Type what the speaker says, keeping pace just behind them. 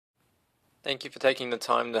Thank you for taking the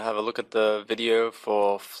time to have a look at the video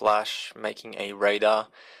for Flash making a radar.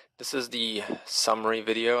 This is the summary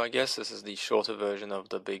video, I guess. This is the shorter version of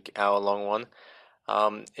the big hour-long one.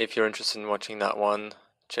 If you're interested in watching that one,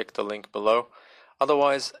 check the link below.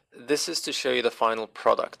 Otherwise, this is to show you the final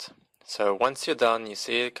product. So once you're done, you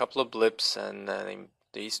see a couple of blips, and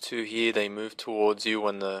these two here, they move towards you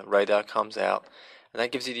when the radar comes out. And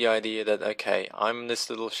that gives you the idea that, okay, I'm this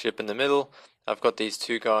little ship in the middle. I've got these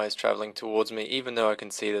two guys traveling towards me, even though I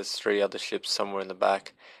can see there's three other ships somewhere in the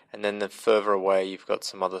back, and then further away you've got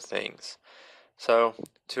some other things. So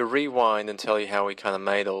to rewind and tell you how we kind of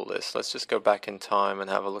made all this, let's just go back in time and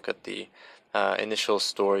have a look at the initial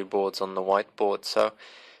storyboards on the whiteboard. So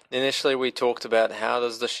initially we talked about how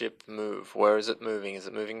does the ship move? Where is it moving? Is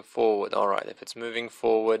it moving forward? Alright, if it's moving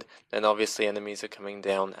forward, then obviously enemies are coming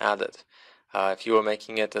down at it. If you were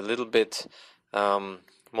making it a little bit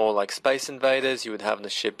more like Space Invaders, you would have the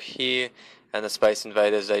ship here, and the Space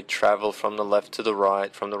Invaders, they travel from the left to the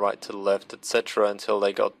right, from the right to the left, etc. until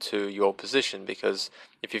they got to your position, because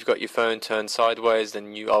if you've got your phone turned sideways,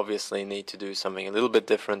 then you obviously need to do something a little bit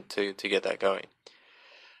different to get that going.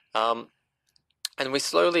 And we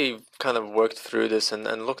slowly kind of worked through this and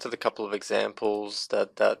looked at a couple of examples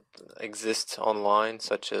that exist online,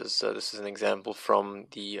 such as this is an example from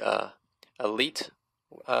the Elite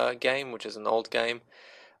game, which is an old game.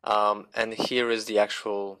 And here is the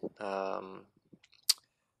actual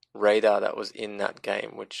radar that was in that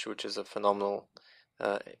game, which is a phenomenal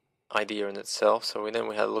idea in itself. So we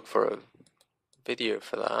had to look for a video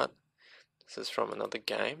for that. This is from another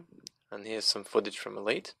game, and here's some footage from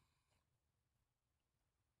Elite.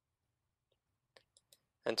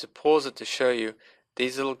 And to pause it to show you,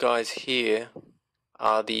 these little guys here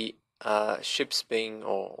are the ships being,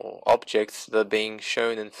 or objects that are being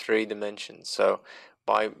shown in 3 dimensions. So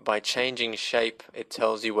by changing shape, it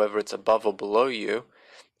tells you whether it's above or below you,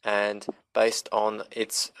 and based on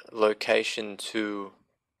its location to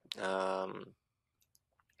the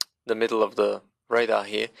middle of the radar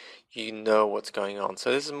here, you know what's going on.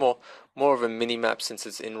 So this is more of a mini map since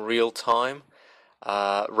it's in real time.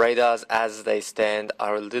 Radars as they stand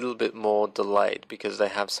are a little bit more delayed because they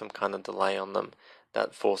have some kind of delay on them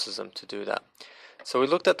that forces them to do that. So we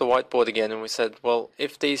looked at the whiteboard again and we said, well,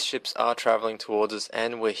 if these ships are traveling towards us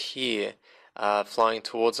and we're here flying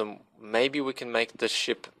towards them, maybe we can make the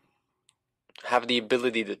ship have the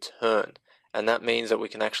ability to turn, and that means that we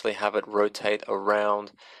can actually have it rotate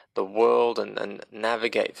around the world and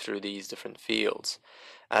navigate through these different fields.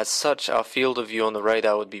 As such, our field of view on the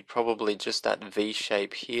radar would be probably just that V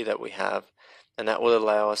shape here that we have, and that would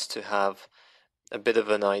allow us to have a bit of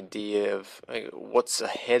an idea of what's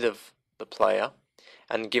ahead of the player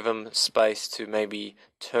and give them space to maybe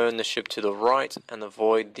turn the ship to the right and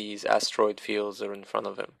avoid these asteroid fields that are in front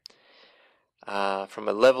of him. From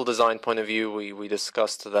a level design point of view, we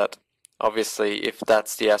discussed that obviously if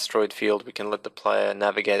that's the asteroid field, we can let the player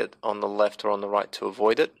navigate it on the left or on the right to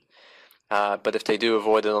avoid it. But if they do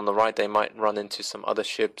avoid it on the right, they might run into some other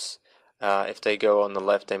ships. If they go on the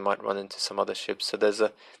left, they might run into some other ships. So there's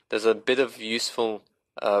a bit of useful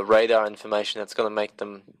radar information that's going to make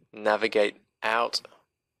them navigate out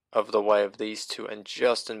of the way of these two and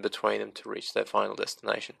just in between them to reach their final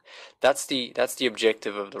destination. That's the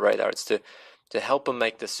objective of the radar. It's to help them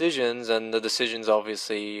make decisions, and the decisions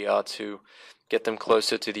obviously are to get them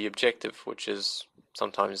closer to the objective, which is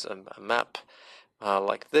sometimes a map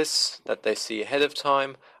like this that they see ahead of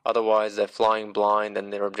time. Otherwise they're flying blind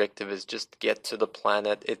and their objective is just get to the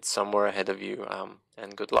planet. It's somewhere ahead of you,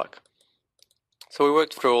 and good luck. So we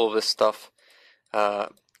worked through all of this stuff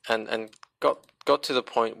and got to the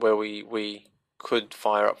point where we could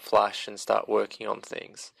fire up Flash and start working on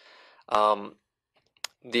things.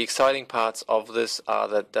 The exciting parts of this are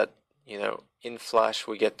that you know, in Flash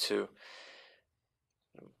we get to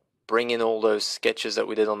bring in all those sketches that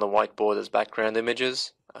we did on the whiteboard as background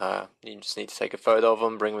images. You just need to take a photo of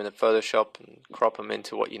them, bring them into Photoshop and crop them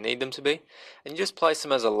into what you need them to be, and you just place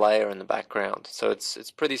them as a layer in the background. So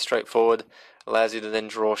it's pretty straightforward. Allows you to then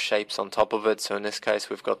draw shapes on top of it. So in this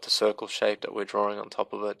case we've got the circle shape that we're drawing on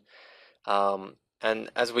top of it.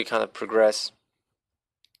 And as we kind of progress,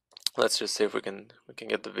 let's just see if we can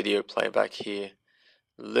get the video playback here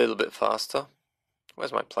a little bit faster.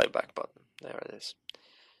 Where's my playback button? There it is.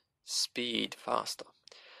 Speed faster.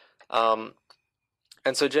 And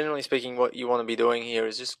so generally speaking, what you want to be doing here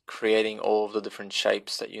is just creating all of the different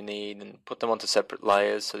shapes that you need and put them onto separate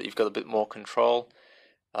layers so that you've got a bit more control.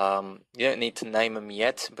 You don't need to name them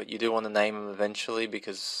yet, but you do want to name them eventually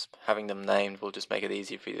because having them named will just make it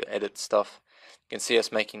easier for you to edit stuff. You can see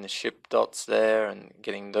us making the ship dots there and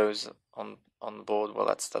getting those on board. Well,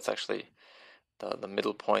 that's actually the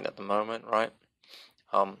middle point at the moment, right?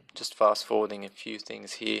 Just fast forwarding a few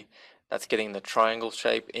things here. That's getting the triangle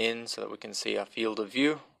shape in so that we can see our field of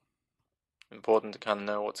view. Important to kind of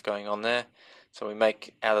know what's going on there. So we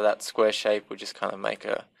make out of that square shape, we just kind of make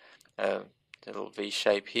a little V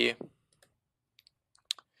shape here.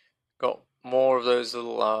 Got more of those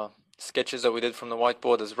little sketches that we did from the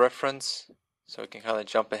whiteboard as reference, so we can kind of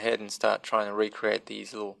jump ahead and start trying to recreate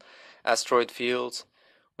these little asteroid fields.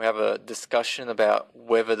 We have a discussion about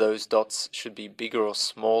whether those dots should be bigger or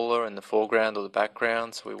smaller in the foreground or the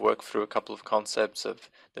background, so we work through a couple of concepts of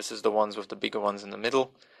this is the ones with the bigger ones in the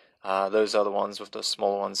middle, those are the ones with the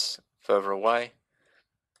smaller ones further away.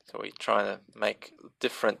 So we try to make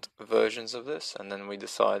different versions of this, and then we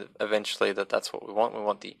decide eventually that that's what we want. We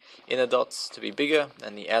want the inner dots to be bigger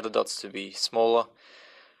and the outer dots to be smaller.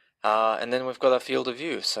 And then we've got our field of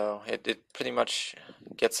view, so it pretty much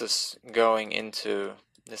gets us going into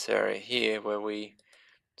this area here where we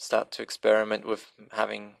start to experiment with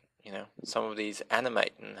having, you know, some of these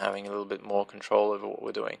animate and having a little bit more control over what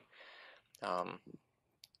we're doing.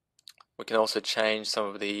 We can also change some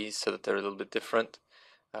of these so that they're a little bit different.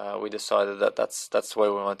 We decided that that's the way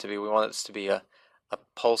we want it to be. We want it to be a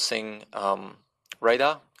pulsing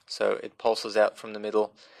radar, so it pulses out from the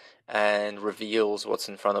middle and reveals what's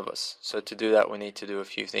in front of us. So to do that, we need to do a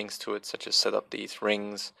few things to it, such as set up these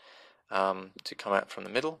rings to come out from the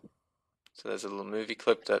middle. So there's a little movie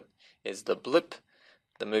clip that is the blip.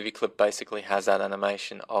 The movie clip basically has that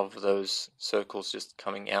animation of those circles just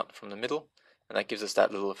coming out from the middle, and that gives us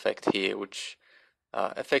that little effect here, which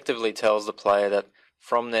effectively tells the player that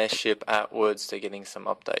from their ship outwards they're getting some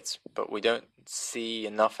updates, but we don't see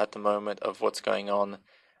enough at the moment of what's going on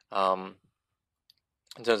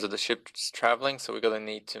in terms of the ships traveling, so we're going to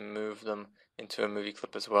need to move them into a movie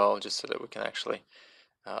clip as well, just so that we can actually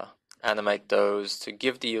animate those to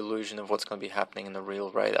give the illusion of what's going to be happening in the real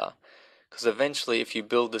radar. Because eventually, if you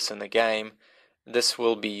build this in the game, this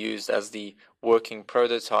will be used as the working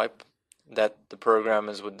prototype that the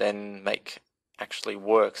programmers would then make actually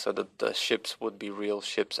work, so that the ships would be real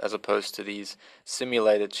ships as opposed to these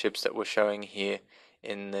simulated ships that we're showing here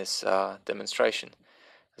in this demonstration.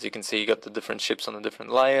 As you can see, you got the different ships on the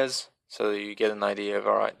different layers, so you get an idea of,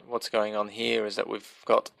 alright, what's going on here is that we've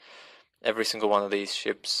got every single one of these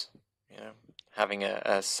ships, you know, having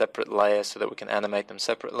a separate layer so that we can animate them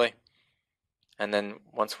separately. And then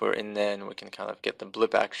once we're in there and we can kind of get the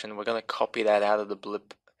blip action, we're going to copy that out of the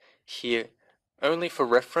blip here only for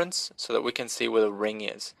reference so that we can see where the ring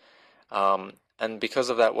is. And because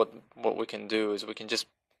of that, what we can do is we can just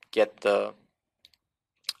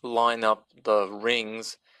line up the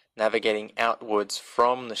rings navigating outwards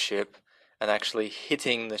from the ship and actually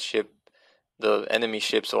hitting the ship, the enemy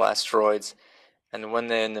ships or asteroids, and when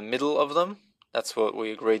they're in the middle of them, that's what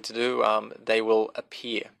we agreed to do, they will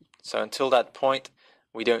appear. So until that point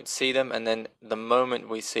we don't see them, and then the moment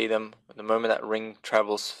we see them, the moment that ring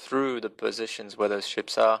travels through the positions where those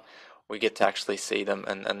ships are, we get to actually see them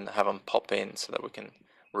and have them pop in so that we can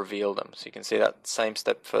reveal them. So you can see that same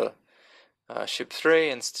step for ship 3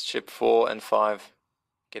 and ship 4 and 5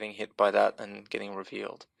 getting hit by that and getting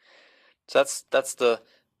revealed. So that's the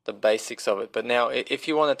basics of it. But now if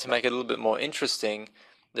you wanted to make it a little bit more interesting,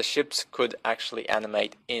 the ships could actually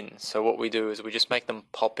animate in. So what we do is we just make them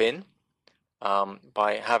pop in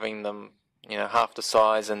by having them, you know, half the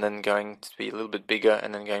size and then going to be a little bit bigger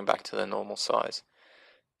and then going back to their normal size.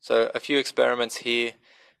 So a few experiments here,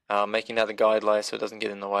 making that a guide layer so it doesn't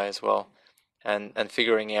get in the way as well, and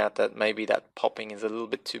figuring out that maybe that popping is a little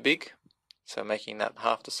bit too big, so making that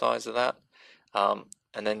half the size of that,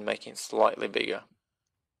 and then making it slightly bigger.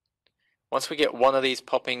 Once we get one of these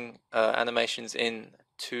popping animations in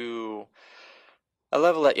to a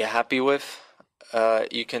level that you're happy with,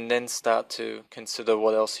 you can then start to consider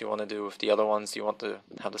what else you want to do with the other ones. Do you want to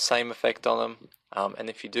have the same effect on them? And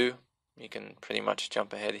if you do, you can pretty much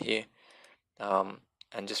jump ahead here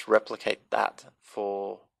and just replicate that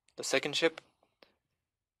for the second ship.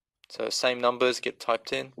 So same numbers get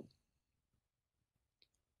typed in,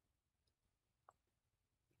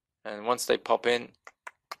 and once they pop in,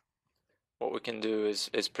 what we can do is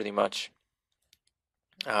pretty much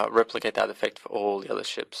replicate that effect for all the other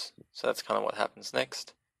ships. So that's kind of what happens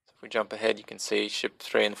next. So if we jump ahead, you can see ship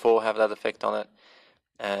 3 and 4 have that effect on it,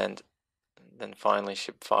 and then finally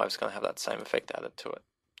ship 5 is going to have that same effect added to it.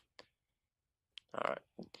 Alright.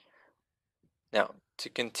 Now, to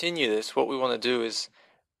continue this, what we want to do is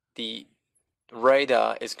the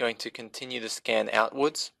radar is going to continue to scan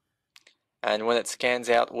outwards, and when it scans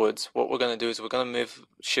outwards, what we're going to do is we're going to move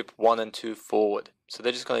ship 1 and 2 forward. So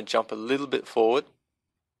they're just going to jump a little bit forward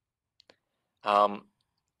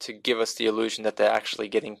to give us the illusion that they're actually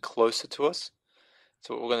getting closer to us.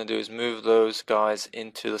 So what we're going to do is move those guys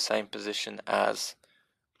into the same position as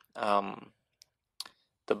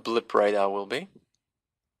the blip radar will be.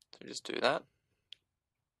 So just do that.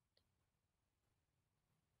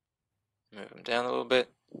 Move them down a little bit.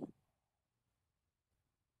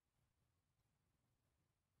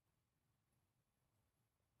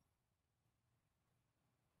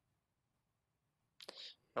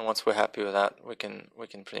 And once we're happy with that, we can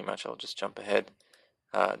pretty much, I'll just jump ahead,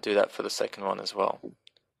 do that for the second one as well.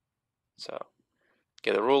 So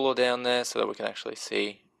get a ruler down there so that we can actually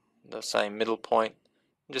see the same middle point,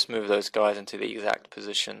 and just move those guys into the exact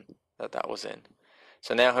position that that was in.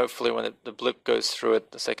 So now hopefully when the blip goes through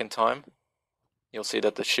it the second time, you'll see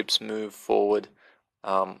that the ships move forward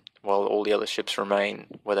while all the other ships remain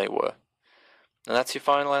where they were. And that's your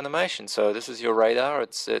final animation. So this is your radar.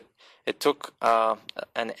 It took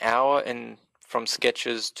an hour from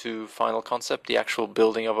sketches to final concept. The actual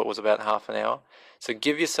building of it was about half an hour. So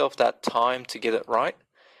give yourself that time to get it right.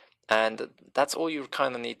 And that's all you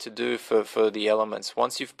kind of need to do for the elements.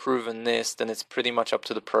 Once you've proven this, then it's pretty much up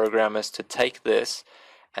to the programmers to take this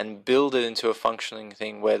and build it into a functioning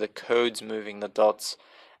thing where the code's moving the dots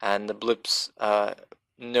and the blips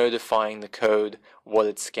notifying the code what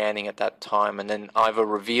it's scanning at that time, and then either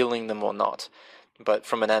revealing them or not. But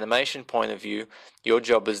from an animation point of view, your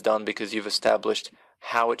job is done because you've established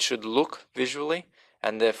how it should look visually,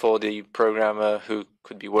 and therefore the programmer who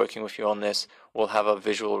could be working with you on this will have a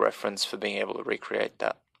visual reference for being able to recreate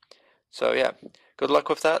that. So yeah, good luck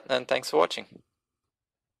with that, and thanks for watching.